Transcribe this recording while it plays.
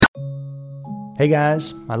Hey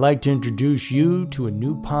guys, I'd like to introduce you to a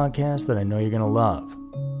new podcast that I know you're going to love.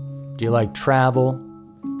 Do you like travel?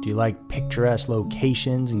 Do you like picturesque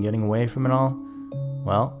locations and getting away from it all?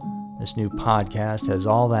 Well, this new podcast has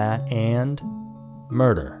all that and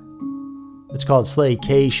murder. It's called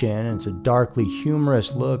Slaycation, and it's a darkly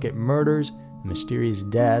humorous look at murders and mysterious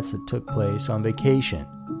deaths that took place on vacation.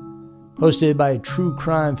 Hosted by a true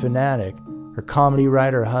crime fanatic, her comedy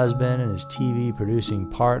writer husband, and his TV producing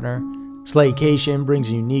partner, Slaycation brings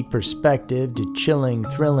a unique perspective to chilling,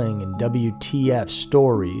 thrilling, and WTF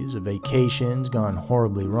stories of vacations gone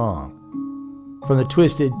horribly wrong. From the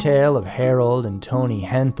twisted tale of Harold and Toni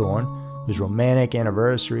Henthorn, whose romantic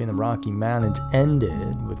anniversary in the Rocky Mountains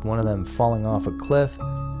ended with one of them falling off a cliff,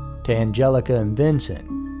 to Angelica and Vincent,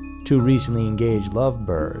 two recently engaged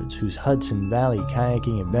lovebirds whose Hudson Valley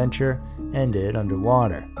kayaking adventure ended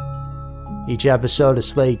underwater. Each episode of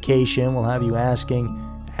Slaycation will have you asking,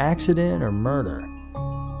 accident or murder?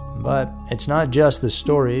 But it's not just the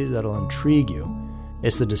stories that'll intrigue you.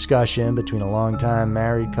 It's the discussion between a longtime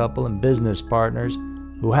married couple and business partners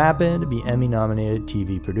who happen to be Emmy-nominated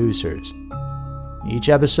TV producers. Each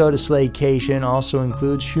episode of Slaycation also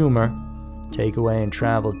includes humor, takeaway and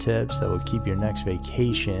travel tips that will keep your next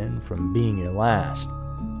vacation from being your last.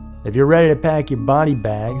 If you're ready to pack your body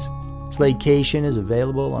bags, Slaycation is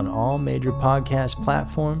available on all major podcast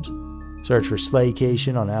platforms. Search for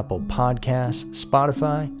Slaycation on Apple Podcasts,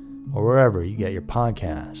 Spotify, or wherever you get your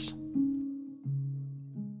podcasts.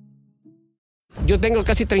 Yo tengo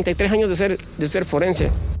casi 33 años de ser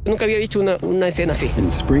forense. Nunca había visto una escena así.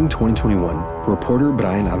 In spring 2021, reporter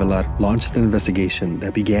Brian Avelar launched an investigation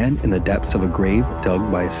that began in the depths of a grave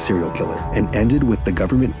dug by a serial killer and ended with the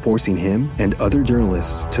government forcing him and other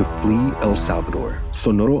journalists to flee El Salvador.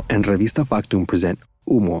 Sonoro and Revista Factum present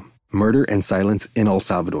Humo, Murder and Silence in El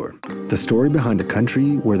Salvador. The story behind a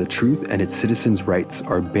country where the truth and its citizens' rights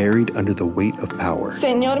are buried under the weight of power.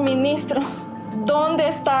 Señor Ministro, ¿dónde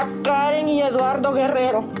está Karen y Eduardo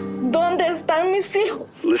Guerrero? ¿Dónde están mis hijos?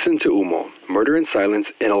 Listen to Humo, Murder and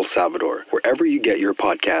Silence in El Salvador, wherever you get your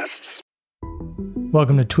podcasts.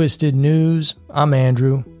 Welcome to Twisted News. I'm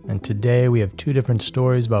Andrew, and today we have two different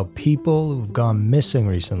stories about people who've gone missing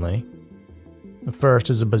recently. The first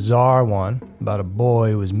is a bizarre one about a boy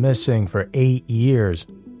who was missing for 8 years,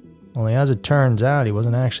 only as it turns out he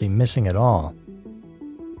wasn't actually missing at all.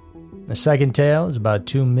 The second tale is about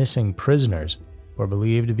two missing prisoners who are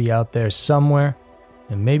believed to be out there somewhere,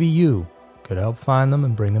 and maybe you could help find them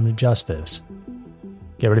and bring them to justice.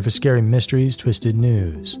 Get ready for Scary Mysteries Twisted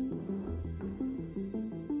News.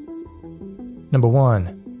 Number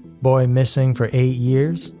 1. Boy missing for 8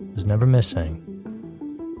 years was never missing.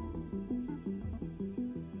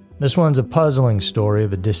 This one's a puzzling story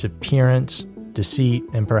of a disappearance, deceit,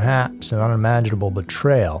 and perhaps an unimaginable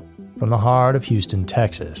betrayal from the heart of Houston,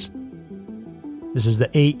 Texas. This is the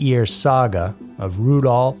 8-year saga of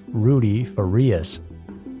Rudolph Rudy Farias,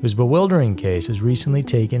 whose bewildering case has recently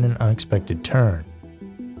taken an unexpected turn.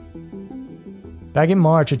 Back in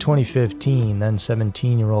March of 2015, then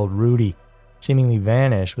 17-year-old Rudy seemingly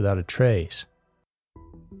vanished without a trace.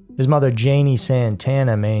 His mother, Janie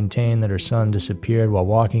Santana, maintained that her son disappeared while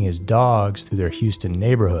walking his dogs through their Houston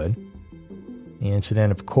neighborhood. The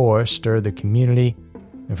incident, of course, stirred the community,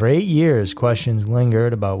 and for 8 years, questions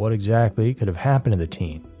lingered about what exactly could have happened to the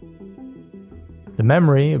teen. The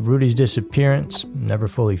memory of Rudy's disappearance never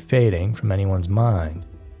fully fading from anyone's mind.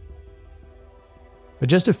 But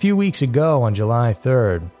just a few weeks ago, on July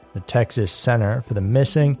 3rd, the Texas Center for the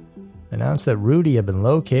Missing announced that Rudy had been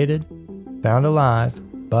located, found alive,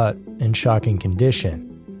 but in shocking condition.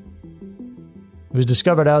 He was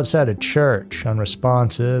discovered outside a church,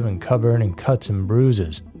 unresponsive and covered in cuts and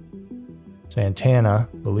bruises. Santana,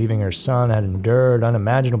 believing her son had endured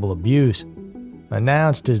unimaginable abuse,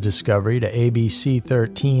 announced his discovery to ABC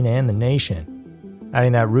 13 and The Nation,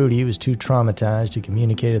 adding that Rudy was too traumatized to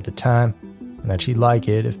communicate at the time and that she'd like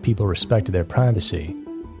it if people respected their privacy.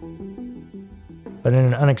 But in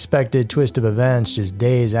an unexpected twist of events just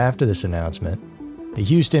days after this announcement, the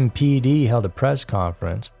Houston PD held a press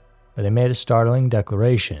conference where they made a startling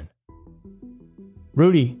declaration.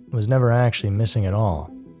 Rudy was never actually missing at all.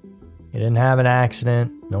 He didn't have an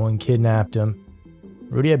accident, no one kidnapped him.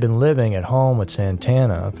 Rudy had been living at home with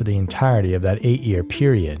Santana for the entirety of that 8-year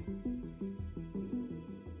period.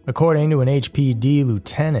 According to an HPD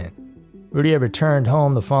lieutenant, Rudy had returned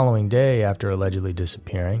home the following day after allegedly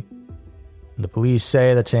disappearing. The police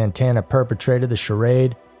say that Santana perpetrated the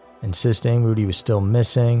charade, insisting Rudy was still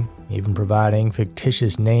missing, even providing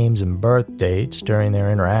fictitious names and birth dates during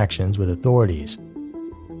their interactions with authorities.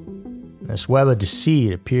 This web of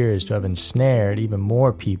deceit appears to have ensnared even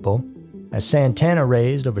more people, as Santana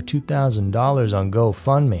raised over $2,000 on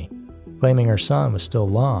GoFundMe, claiming her son was still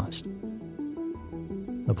lost.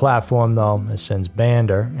 The platform, though, has since banned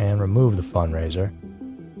her and removed the fundraiser.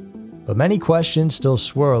 But many questions still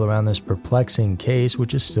swirl around this perplexing case,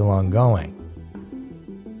 which is still ongoing.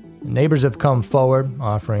 Neighbors have come forward,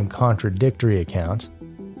 offering contradictory accounts.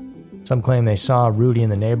 Some claim they saw Rudy in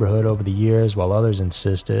the neighborhood over the years, while others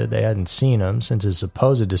insisted they hadn't seen him since his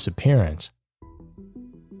supposed disappearance.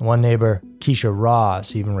 One neighbor, Keisha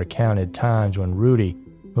Ross, even recounted times when Rudy,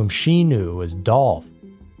 whom she knew as Dolph,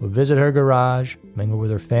 would visit her garage, mingle with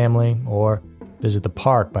her family, or visit the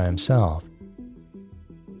park by himself.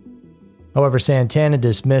 However, Santana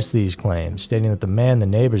dismissed these claims, stating that the man the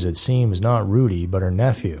neighbors had seen was not Rudy, but her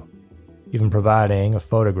nephew, even providing a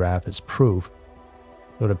photograph as proof.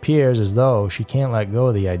 So it appears as though she can't let go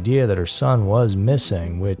of the idea that her son was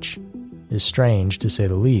missing, which is strange to say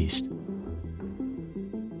the least.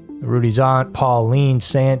 Rudy's aunt, Pauline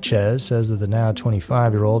Sanchez, says that the now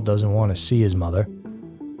 25-year-old doesn't want to see his mother.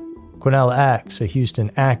 Quinnell X, a Houston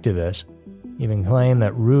activist, even claimed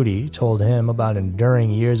that Rudy told him about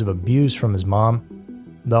enduring years of abuse from his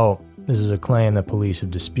mom, though this is a claim that police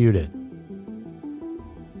have disputed.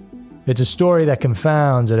 It's a story that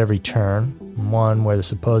confounds at every turn, one where the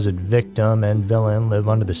supposed victim and villain live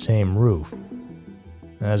under the same roof.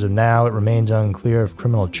 As of now, it remains unclear if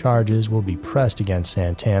criminal charges will be pressed against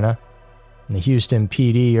Santana, and the Houston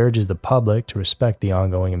PD urges the public to respect the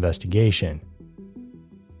ongoing investigation.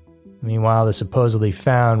 Meanwhile, the supposedly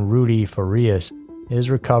found Rudy Farias is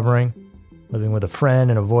recovering, living with a friend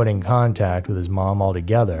and avoiding contact with his mom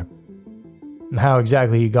altogether. And how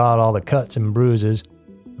exactly he got all the cuts and bruises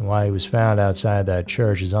and why he was found outside that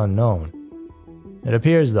church is unknown. It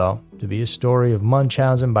appears, though, to be a story of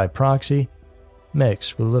Munchausen by proxy,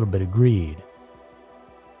 mixed with a little bit of greed.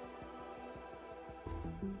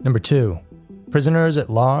 Number 2. Prisoners at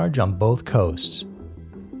large on both coasts.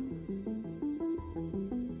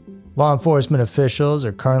 Law enforcement officials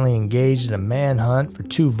are currently engaged in a manhunt for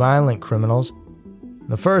 2 violent criminals.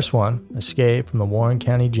 The first one escaped from the Warren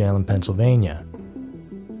County Jail in Pennsylvania.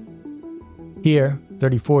 Here,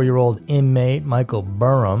 34-year-old inmate Michael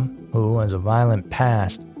Burham, who has a violent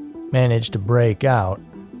past, managed to break out,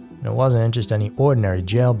 and it wasn't just any ordinary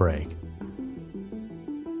jailbreak.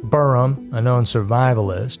 Burham, a known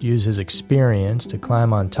survivalist, used his experience to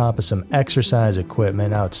climb on top of some exercise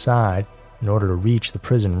equipment outside in order to reach the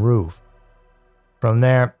prison roof. From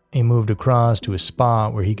there, he moved across to a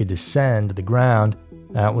spot where he could descend to the ground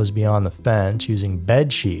that was beyond the fence using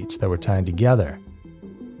bed sheets that were tied together.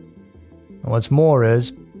 And what's more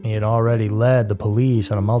is, he had already led the police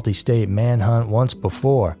on a multi-state manhunt once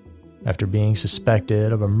before, after being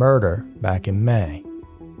suspected of a murder back in May.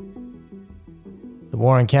 The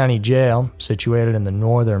Warren County Jail, situated in the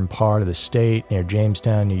northern part of the state near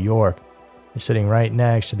Jamestown, New York, is sitting right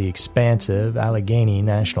next to the expansive Allegheny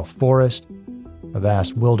National Forest, a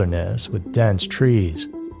vast wilderness with dense trees.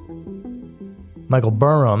 Michael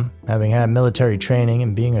Burham, having had military training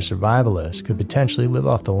and being a survivalist, could potentially live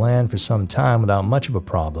off the land for some time without much of a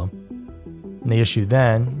problem, and the issue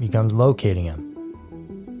then becomes locating him.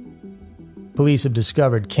 Police have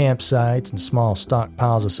discovered campsites and small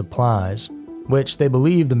stockpiles of supplies, which they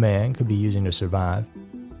believe the man could be using to survive.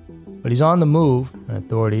 But he's on the move, and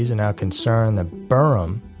authorities are now concerned that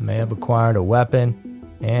Burham may have acquired a weapon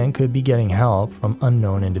and could be getting help from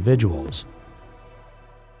unknown individuals.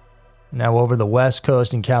 Now over the West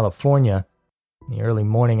Coast in California, in the early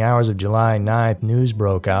morning hours of July 9th, news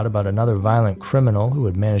broke out about another violent criminal who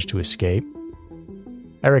had managed to escape.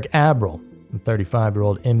 Eric Abril, a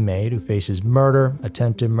 35-year-old inmate who faces murder,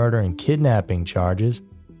 attempted murder, and kidnapping charges,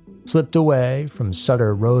 slipped away from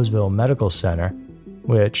Sutter Roseville Medical Center,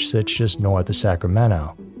 which sits just north of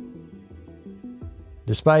Sacramento.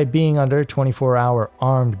 Despite being under 24-hour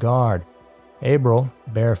armed guard, Abril,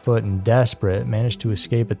 barefoot and desperate, managed to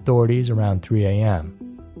escape authorities around 3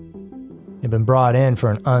 a.m. He'd been brought in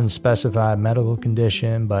for an unspecified medical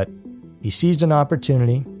condition, but he seized an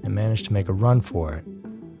opportunity and managed to make a run for it.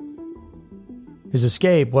 His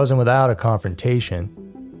escape wasn't without a confrontation.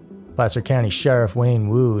 Placer County Sheriff Wayne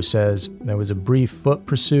Wu says there was a brief foot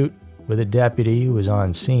pursuit with a deputy who was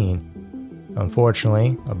on scene.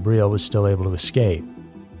 Unfortunately, Abril was still able to escape.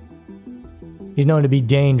 He's known to be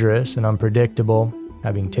dangerous and unpredictable,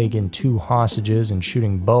 having taken 2 hostages and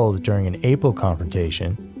shooting both during an April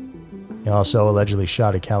confrontation. He also allegedly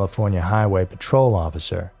shot a California Highway Patrol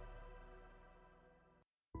officer.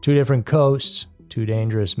 2 different coasts, 2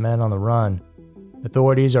 dangerous men on the run.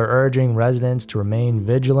 Authorities are urging residents to remain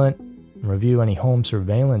vigilant and review any home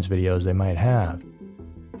surveillance videos they might have.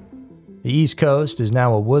 The East Coast is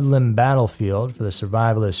now a woodland battlefield for the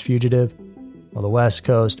survivalist fugitive, while the West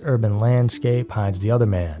Coast urban landscape hides the other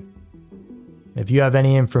man. If you have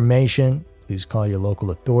any information, please call your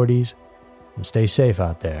local authorities and stay safe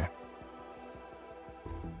out there.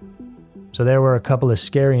 So there were a couple of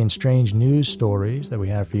scary and strange news stories that we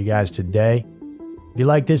have for you guys today. If you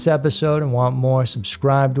like this episode and want more,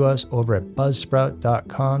 subscribe to us over at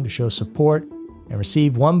buzzsprout.com to show support and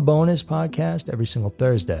receive one bonus podcast every single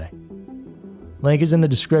Thursday. Link is in the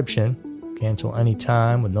description. Cancel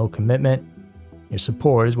anytime with no commitment. Your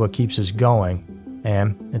support is what keeps us going,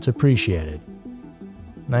 and it's appreciated.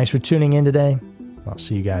 Thanks for tuning in today. I'll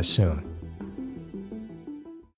see you guys soon.